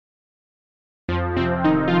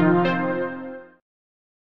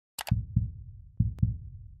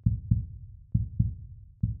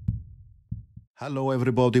Hello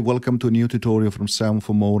everybody, welcome to a new tutorial from Sound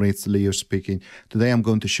for More. It's Leo speaking. Today I'm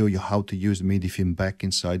going to show you how to use Midi Feedback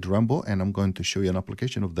inside Drambo, and I'm going to show you an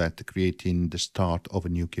application of that, creating the start of a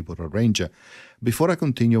new keyboard arranger. Before I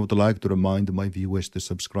continue, I would like to remind my viewers to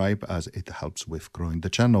subscribe as it helps with growing the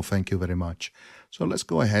channel. Thank you very much. So let's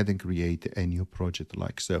go ahead and create a new project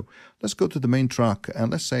like so. Let's go to the main track, and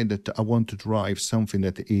let's say that I want to drive something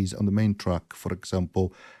that is on the main track, for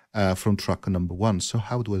example, from track number 1. So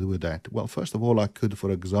how do I do that? Well, first of all, I could,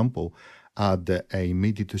 for example, add a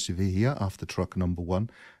MIDI to CV here after track number 1.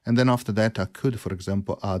 And then after that, I could, for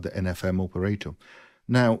example, add an FM operator.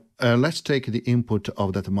 Now, let's take the input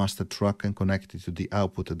of that master track and connect it to the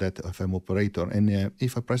output of that FM operator. And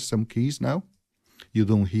if I press some keys now, you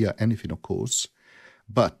don't hear anything, of course.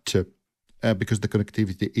 But because the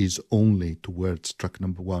connectivity is only towards track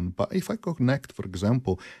number 1. But if I connect, for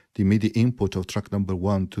example, the MIDI input of track number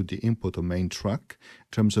 1 to the input of main track,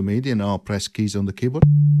 in terms of MIDI, and now press keys on the keyboard,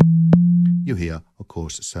 you hear, of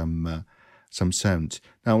course, some sounds.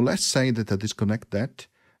 Now, let's say that I disconnect that.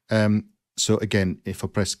 So again, if I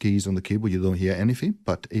press keys on the keyboard, you don't hear anything.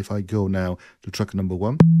 But if I go now to track number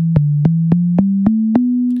 1,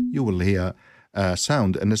 you will hear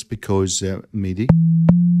sound, and that's because MIDI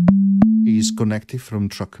is connected from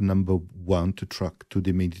track number 1 to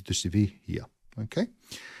the MIDI to CV here. Okay,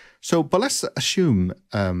 so but let's assume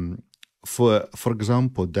for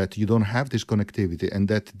example that you don't have this connectivity and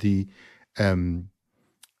that the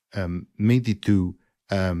MIDI to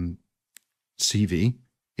CV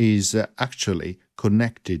is actually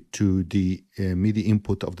connected to the MIDI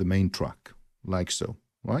input of the main track, like so,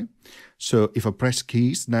 right? So if I press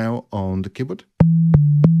keys now on the keyboard,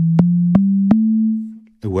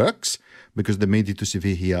 it works because the MIDI to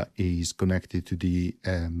CV here is connected to the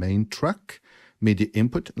main track MIDI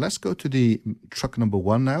input. Let's go to the track number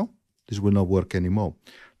 1 now. This will not work anymore.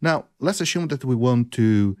 Now, let's assume that we want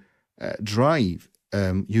to drive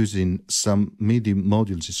using some MIDI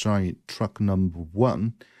modules inside track number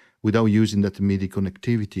 1 without using that MIDI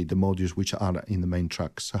connectivity, the modules which are in the main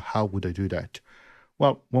track. So how would I do that?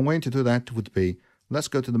 Well, one way to do that would be, let's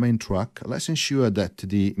go to the main track. Let's ensure that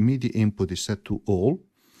the MIDI input is set to all.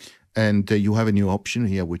 And you have a new option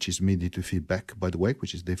here, which is MIDI to feedback, by the way,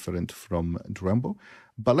 which is different from Drambo.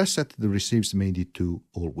 But let's set the receives MIDI to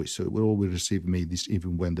always. So it will always receive MIDIs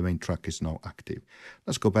even when the main track is not active.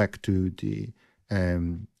 Let's go back to the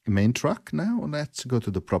main track now. Let's go to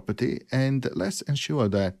the property and let's ensure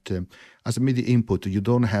that as a MIDI input, you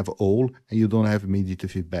don't have all and you don't have MIDI to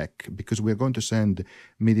feedback, because we're going to send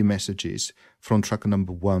MIDI messages from track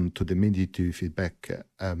number 1 to the MIDI to feedback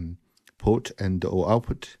port and or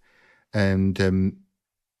output. And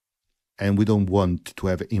we don't want to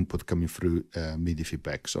have input coming through MIDI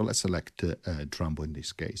feedback. So let's select Drambo in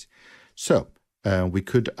this case. So we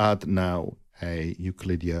could add now a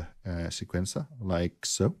Euclidean sequencer like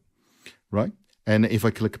so, right? And if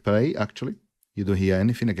I click play, actually, you don't hear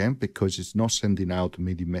anything again because it's not sending out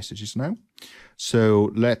MIDI messages now.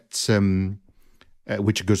 So let's,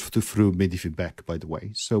 which goes through MIDI feedback, by the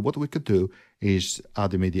way. So what we could do is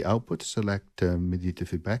add a MIDI output, select MIDI to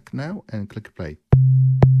feedback now, and click play.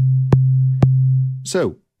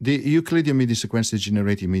 So the Euclidean MIDI sequences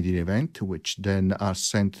generate a MIDI event, which then are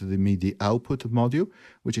sent to the MIDI output module,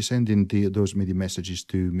 which is sending those MIDI messages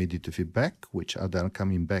to MIDI to feedback, which are then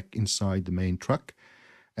coming back inside the main track.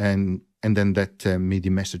 And then that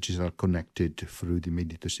MIDI messages are connected through the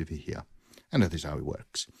MIDI to CV here. And that is how it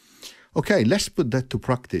works. Okay, let's put that to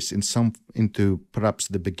practice into perhaps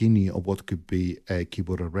the beginning of what could be a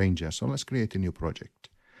keyboard arranger. So let's create a new project.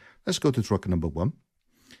 Let's go to track number 1.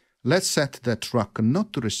 Let's set that track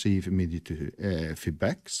not to receive MIDI to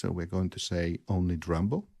feedback. So we're going to say only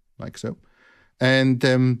Drambo, like so. And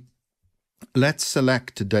let's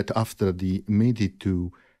select that after the MIDI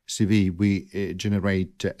to CV, we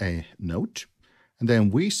generate a note. And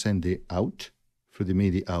then we send it out through the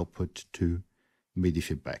MIDI output to MIDI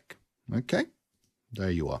feedback. Okay,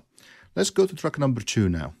 there you are. Let's go to track number 2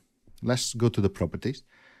 now. Let's go to the properties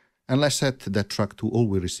and let's set that track to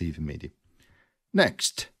always receive MIDI.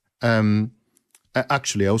 Next,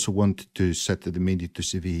 actually, I also want to set the MIDI to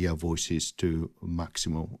CV voices to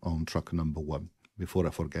maximum on track number 1 before I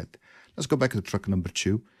forget. Let's go back to track number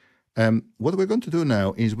 2. What we're going to do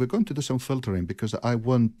now is we're going to do some filtering because I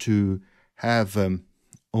want to have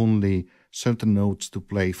only certain notes to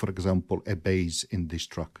play, for example, a bass in this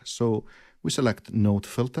track. So we select note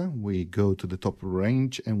filter, we go to the top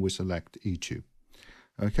range and we select E2.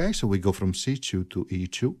 Okay, so we go from C2 to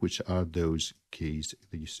E2, which are those keys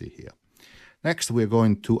that you see here. Next, we're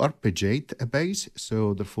going to arpeggiate a bass.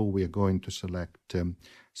 So therefore, we are going to select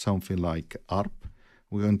something like ARP.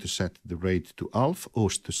 We're going to set the rate to half,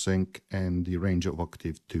 host to sync, and the range of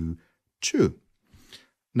octave to 2.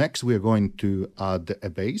 Next, we are going to add a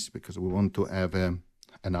bass because we want to have an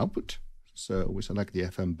output. So we select the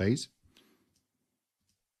FM bass,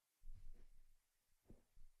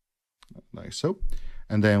 like so.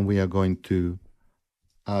 And then we are going to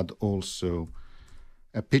add also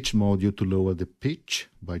a pitch module to lower the pitch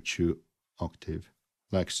by 2 octaves,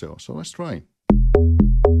 like so. So let's try.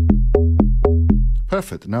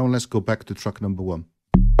 Perfect. Now let's go back to track number 1.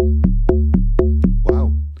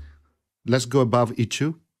 Wow. Let's go above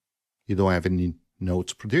E2. You don't have any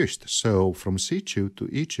notes produced. So from C2 to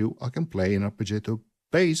E2, I can play an arpeggiato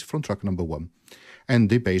bass from track number 1. And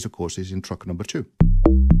the bass, of course, is in track number 2.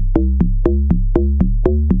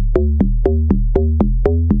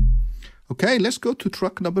 Okay, let's go to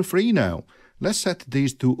track number 3 now. Let's set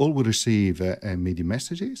these to always receive MIDI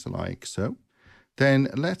messages, like so. Then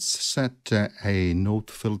let's set a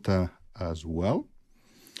note filter as well.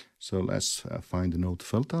 So let's find the note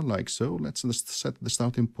filter, like so. Let's set the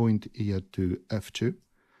starting point here to F2,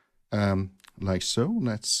 like so.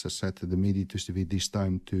 Let's set the MIDI to CV this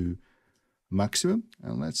time to maximum.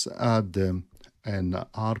 And let's add an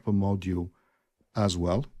ARP module as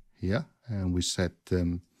well here. And we set,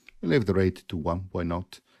 we leave the rate to 1, why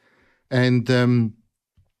not? And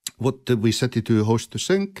we set it to host to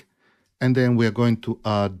sync. And then we are going to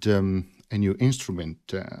add a new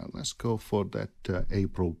instrument. Let's go for that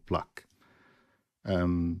April Black,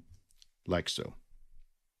 like so.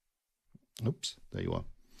 Oops, there you are.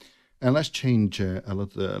 And let's change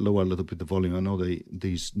lower a little bit the volume. I know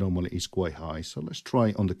these normally is quite high, so let's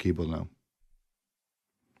try on the keyboard now.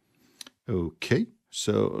 Okay,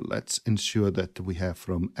 so let's ensure that we have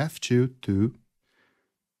from F2 to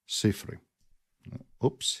C3.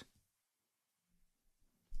 Oops.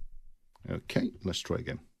 Okay, let's try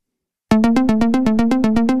again.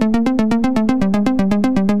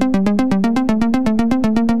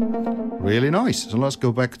 Really nice. So let's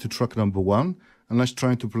go back to track number 1 and let's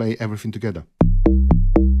try to play everything together.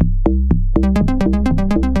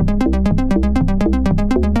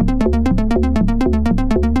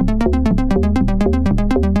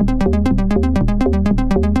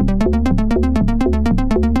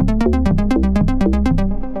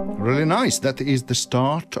 Nice. That is the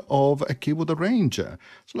start of a keyboard arranger.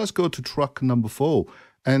 So let's go to track number 4.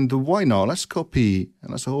 And why not? Let's copy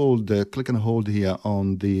and let's hold, click and hold here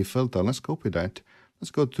on the filter. Let's copy that.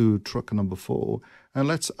 Let's go to track number 4 and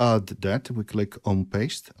let's add that. We click on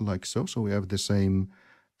paste like so. So we have the same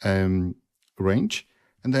range.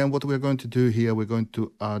 And then what we're going to do here, we're going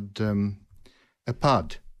to add a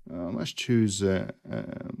pad. Let's choose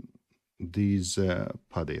these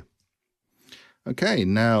pad here. Okay,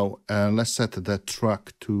 now let's set that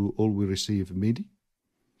track to all we receive MIDI,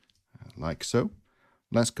 like so.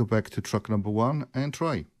 Let's go back to track number 1 and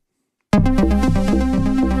try.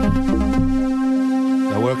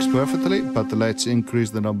 That works perfectly, but let's increase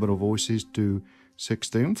the number of voices to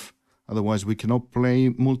 16th. Otherwise, we cannot play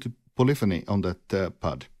polyphony on that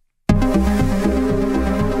pad.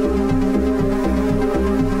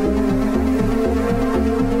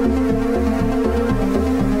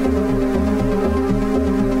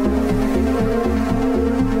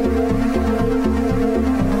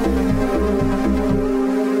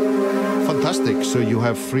 So you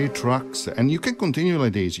have 3 tracks and you can continue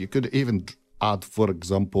like this. You could even add, for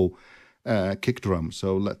example, kick drum.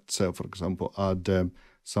 So let's, for example, add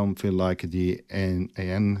something like the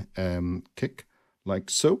AN kick, like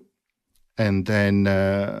so. And then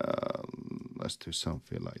let's do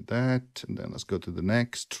something like that. And then let's go to the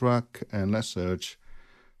next track and let's search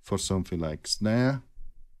for something like snare,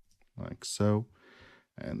 like so.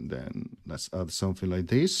 And then let's add something like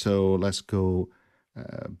this. So let's go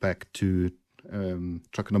back to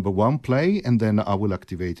track number 1, play, and then I will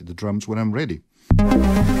activate the drums when I'm ready.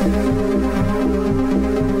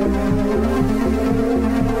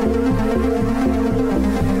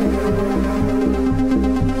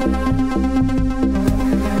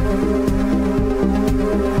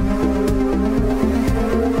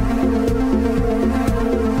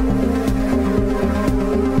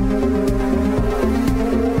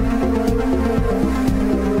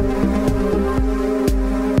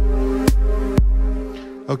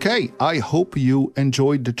 Okay, I hope you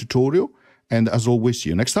enjoyed the tutorial, and as always, see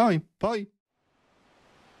you next time. Bye.